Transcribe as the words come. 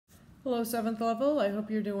Hello, 7th level. I hope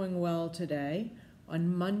you're doing well today.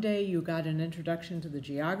 On Monday, you got an introduction to the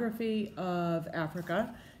geography of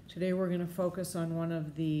Africa. Today, we're going to focus on one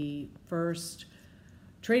of the first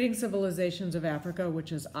trading civilizations of Africa,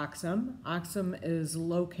 which is Aksum. Aksum is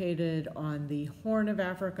located on the Horn of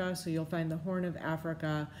Africa, so you'll find the Horn of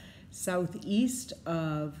Africa southeast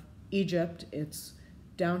of Egypt. It's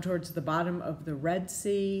down towards the bottom of the Red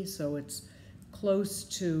Sea, so it's close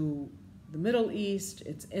to the Middle East.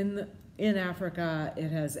 It's in Africa.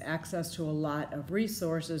 It has access to a lot of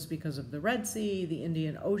resources because of the Red Sea, the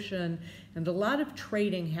Indian Ocean, and a lot of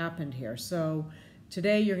trading happened here. So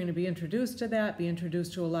today you're going to be introduced to that, be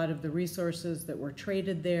introduced to a lot of the resources that were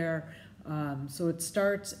traded there. So it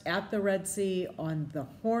starts at the Red Sea on the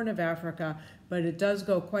Horn of Africa, but it does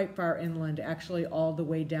go quite far inland, actually all the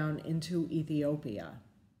way down into Ethiopia.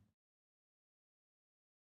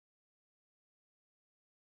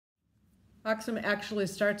 Aksum actually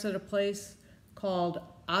starts at a place called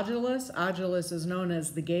Adulis. Adulis is known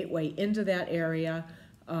as the gateway into that area.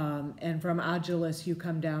 And from Adulis, you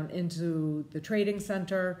come down into the trading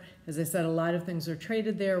center. As I said, a lot of things are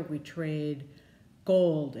traded there. We trade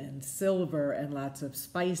gold and silver and lots of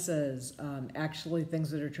spices, actually things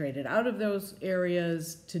that are traded out of those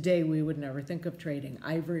areas. Today, we would never think of trading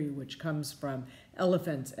ivory, which comes from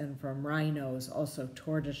elephants and from rhinos, also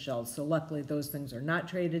tortoise shells. So luckily, those things are not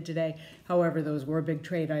traded today. However, those were big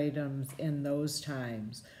trade items in those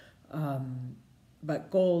times.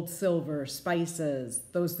 But gold, silver, spices,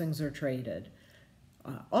 those things are traded.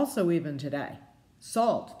 Also, even today,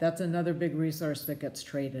 salt, that's another big resource that gets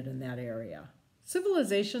traded in that area.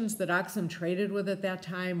 Civilizations that Aksum traded with at that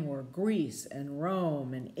time were Greece and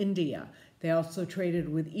Rome and India. They also traded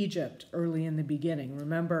with Egypt early in the beginning.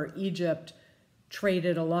 Remember, Egypt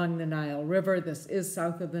traded along the Nile River. This is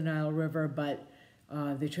south of the Nile River, but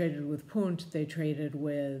they traded with Punt, they traded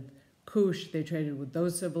with Kush, they traded with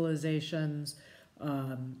those civilizations.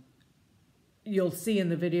 You'll see in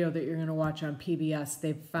the video that you're going to watch on PBS,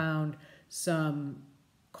 they've found some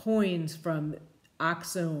coins from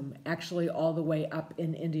Aksum, actually all the way up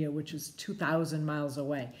in India, which is 2,000 miles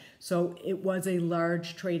away. So it was a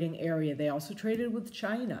large trading area. They also traded with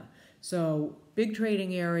China. So big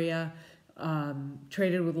trading area,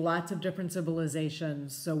 traded with lots of different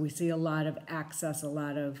civilizations. So we see a lot of access, a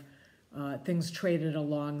lot of things traded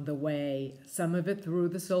along the way, some of it through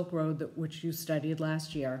the Silk Road, which you studied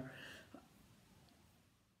last year.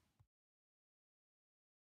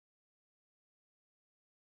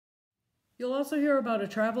 You'll also hear about a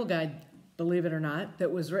travel guide, believe it or not,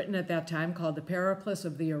 that was written at that time called The Periplus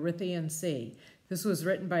of the Erythraean Sea. This was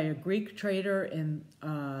written by a Greek trader in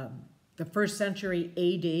the 1st century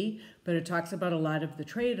AD, but it talks about a lot of the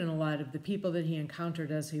trade and a lot of the people that he encountered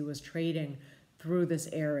as he was trading through this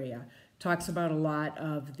area. Talks about a lot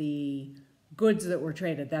of the goods that were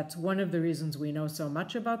traded. That's one of the reasons we know so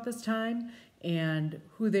much about this time and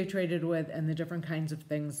who they traded with and the different kinds of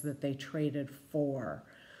things that they traded for.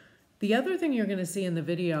 The other thing you're going to see in the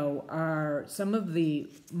video are some of the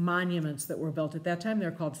monuments that were built at that time. They're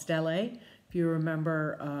called stelae. If you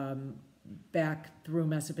remember back through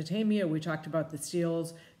Mesopotamia, we talked about the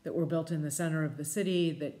steles that were built in the center of the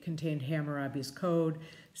city that contained Hammurabi's code.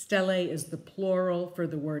 Stelae is the plural for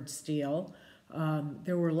the word stele.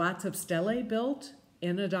 There were lots of stelae built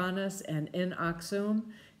in Adonis and in Aksum,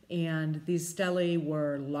 and these stelae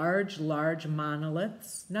were large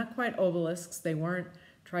monoliths, not quite obelisks. They weren't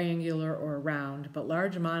triangular or round, but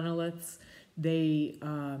large monoliths. They,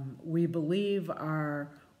 we believe,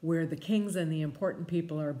 are where the kings and the important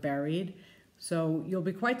people are buried. So you'll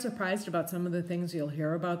be quite surprised about some of the things you'll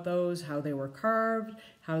hear about those, how they were carved,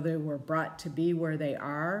 how they were brought to be where they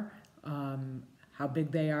are, how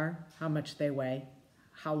big they are, how much they weigh,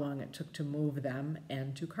 how long it took to move them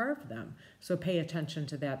and to carve them. So pay attention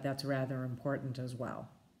to that. That's rather important as well.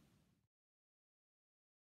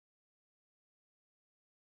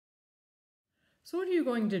 So what are you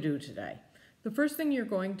going to do today? The first thing you're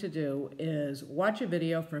going to do is watch a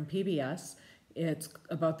video from PBS. It's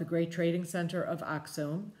about the Great Trading Center of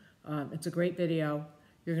Aksum. It's a great video.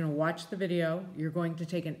 You're going to watch the video. You're going to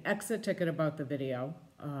take an exit ticket about the video.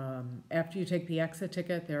 After you take the exit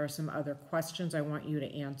ticket, there are some other questions I want you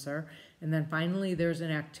to answer. And then finally, there's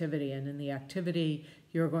an activity. And in the activity,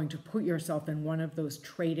 you're going to put yourself in one of those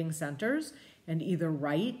trading centers and either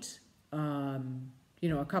write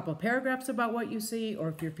a couple of paragraphs about what you see, or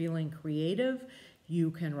if you're feeling creative,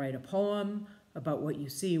 you can write a poem about what you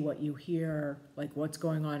see, what you hear, like what's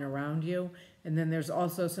going on around you. And then there's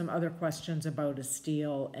also some other questions about a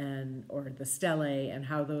stele or the stelae and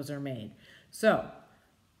how those are made. So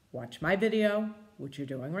watch my video, which you're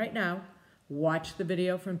doing right now. watch the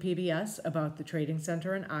video from PBS about the trading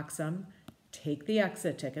center in Aksum, take the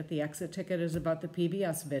exit ticket. The exit ticket is about the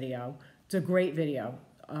PBS video. It's a great video.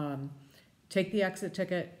 Take the exit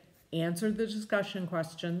ticket, answer the discussion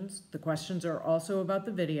questions. The questions are also about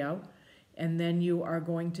the video. And then you are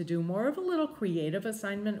going to do more of a little creative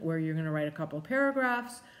assignment where you're going to write a couple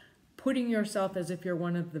paragraphs, putting yourself as if you're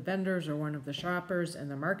one of the vendors or one of the shoppers in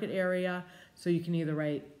the market area. So you can either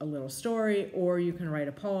write a little story or you can write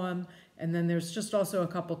a poem. And then there's just also a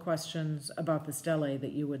couple questions about the stele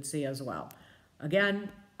that you would see as well. Again,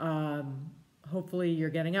 hopefully you're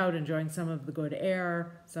getting out, enjoying some of the good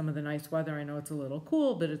air, some of the nice weather. I know it's a little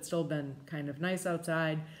cool, but it's still been kind of nice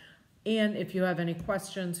outside. And if you have any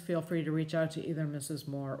questions, feel free to reach out to either Mrs.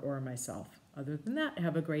 Moore or myself. Other than that,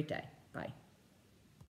 have a great day. Bye.